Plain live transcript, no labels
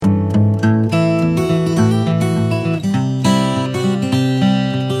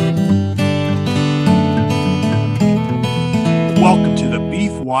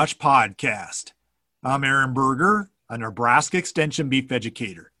Watch podcast. I'm Aaron Berger, a Nebraska Extension beef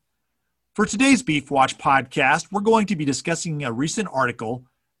educator. For today's Beef Watch podcast, we're going to be discussing a recent article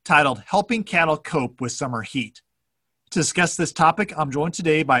titled Helping Cattle Cope with Summer Heat. To discuss this topic, I'm joined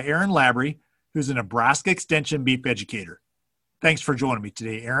today by Erin Laborie, who's a Nebraska Extension beef educator. Thanks for joining me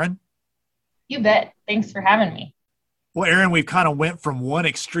today, Erin. You bet. Thanks for having me. Well, Erin, we've kind of went from one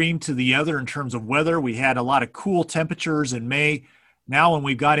extreme to the other in terms of weather. We had a lot of cool temperatures in May. Now, when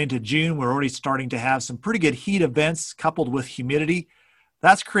we got into June, we're already starting to have some pretty good heat events coupled with humidity.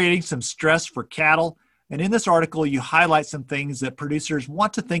 That's creating some stress for cattle. And in this article, you highlight some things that producers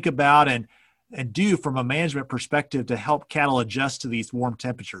want to think about and do from a management perspective to help cattle adjust to these warm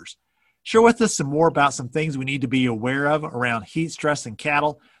temperatures. Share with us some more about some things we need to be aware of around heat stress in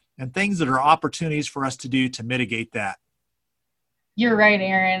cattle and things that are opportunities for us to do to mitigate that. You're right,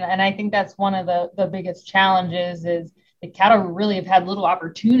 Aaron. And I think that's one of the biggest challenges is the cattle really have had little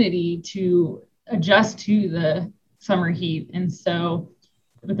opportunity to adjust to the summer heat. And so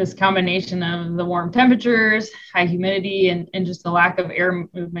with this combination of the warm temperatures, high humidity, and just the lack of air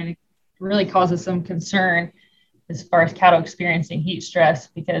movement, it really causes some concern as far as cattle experiencing heat stress,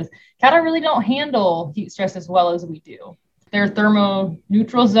 because cattle really don't handle heat stress as well as we do. Their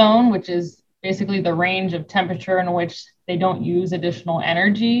thermoneutral zone, which is basically the range of temperature in which they don't use additional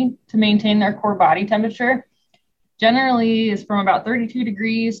energy to maintain their core body temperature, generally is from about 32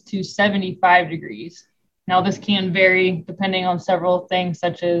 degrees to 75 degrees. Now, this can vary depending on several things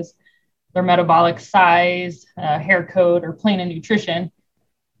such as their metabolic size, hair code, or plain and nutrition.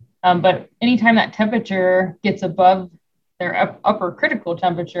 But anytime that temperature gets above their upper critical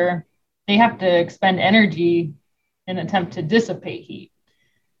temperature, they have to expend energy in an attempt to dissipate heat.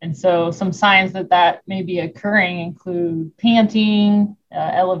 And so some signs that may be occurring include panting,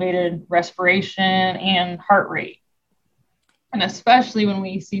 elevated respiration, and heart rate. And especially when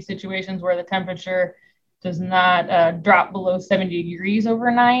we see situations where the temperature does not drop below 70 degrees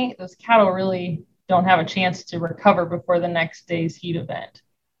overnight, those cattle really don't have a chance to recover before the next day's heat event.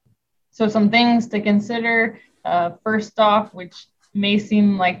 So some things to consider, first off, which may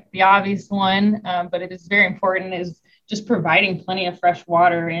seem like the obvious one, but it is very important, is just providing plenty of fresh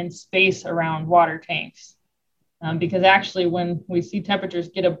water and space around water tanks. Because actually when we see temperatures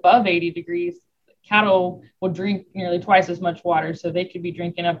get above 80 degrees, cattle will drink nearly twice as much water. So they could be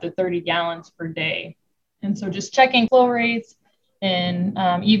drinking up to 30 gallons per day. And so just checking flow rates and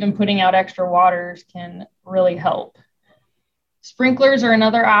even putting out extra waters can really help. Sprinklers are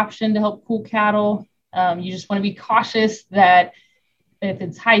another option to help cool cattle. You just want to be cautious that if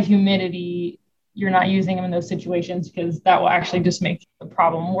it's high humidity, you're not using them in those situations because that will actually just make the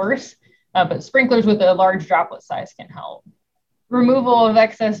problem worse. But sprinklers with a large droplet size can help. Removal of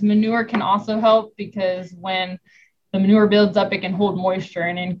excess manure can also help because when the manure builds up, it can hold moisture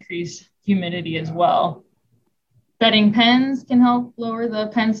and increase humidity as well. Bedding pens can help lower the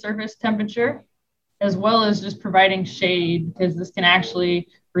pen surface temperature, as well as just providing shade, because this can actually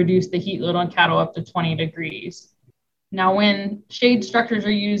reduce the heat load on cattle up to 20 degrees. Now, when shade structures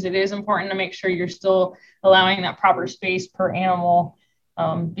are used, it is important to make sure you're still allowing that proper space per animal,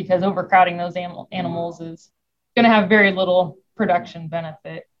 because overcrowding those animals is going to have very little production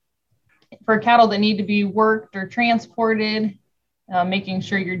benefit. For cattle that need to be worked or transported, making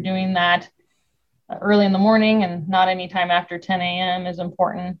sure you're doing that early in the morning and not anytime after 10 a.m. is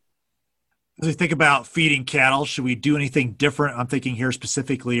important. As we think about feeding cattle, should we do anything different? I'm thinking here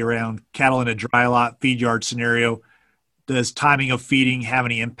specifically around cattle in a dry lot feed yard scenario. Does timing of feeding have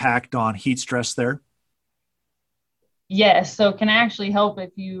any impact on heat stress there? Yes, so it can actually help if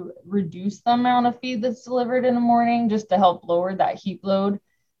you reduce the amount of feed that's delivered in the morning just to help lower that heat load.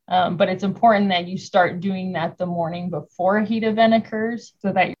 But it's important that you start doing that the morning before a heat event occurs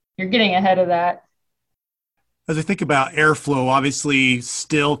so that you're getting ahead of that. As we think about airflow, obviously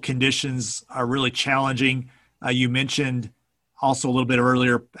still conditions are really challenging. You mentioned also a little bit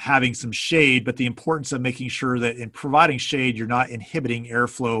earlier having some shade, but the importance of making sure that in providing shade, you're not inhibiting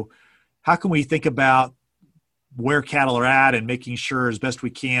airflow. How can we think about where cattle are at and making sure as best we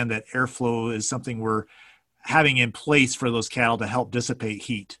can that airflow is something we're having in place for those cattle to help dissipate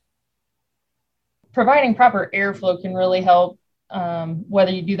heat? Providing proper airflow can really help, whether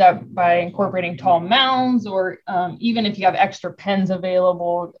you do that by incorporating tall mounds or even if you have extra pens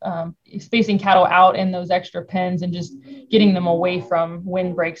available, spacing cattle out in those extra pens and just getting them away from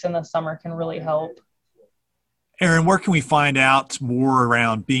windbreaks in the summer can really help. Erin, where can we find out more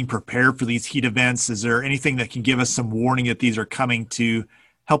around being prepared for these heat events? Is there anything that can give us some warning that these are coming to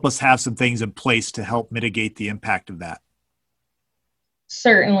help us have some things in place to help mitigate the impact of that?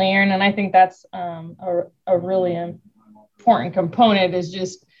 Certainly, Erin, and I think that's a really important component is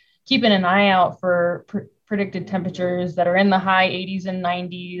just keeping an eye out for predicted temperatures that are in the high 80s and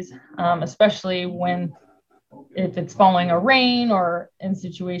 90s, especially if it's following a rain or in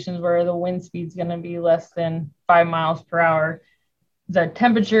situations where the wind speed is going to be less than 5 miles per hour. The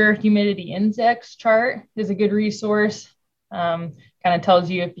temperature humidity index chart is a good resource. Kind of tells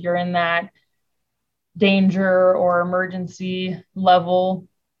you if you're in that danger or emergency level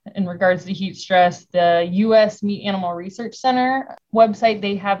in regards to heat stress. The U.S. Meat Animal Research Center website,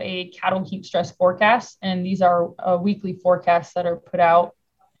 they have a cattle heat stress forecast, and these are weekly forecasts that are put out.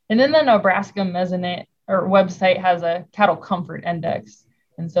 And then the Nebraska Mesonet or website has a cattle comfort index.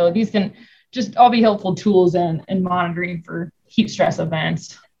 And so these can just all be helpful tools in monitoring for heat stress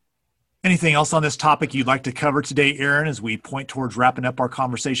events. Anything else on this topic you'd like to cover today, Erin, as we point towards wrapping up our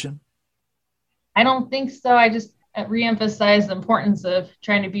conversation? I don't think so. I just reemphasize the importance of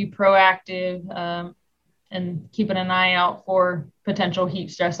trying to be proactive and keeping an eye out for potential heat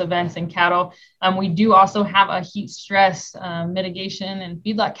stress events in cattle. We do also have a heat stress mitigation and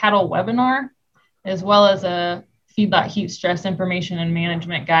feedlot cattle webinar, as well as a feedlot heat stress information and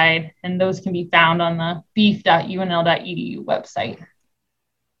management guide. And those can be found on the beef.unl.edu website.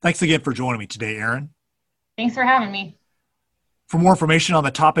 Thanks again for joining me today, Erin. Thanks for having me. For more information on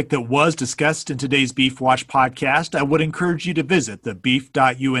the topic that was discussed in today's Beef Watch podcast, I would encourage you to visit the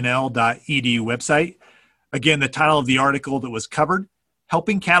beef.unl.edu website. Again, the title of the article that was covered,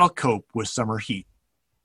 Helping Cattle Cope with Summer Heat.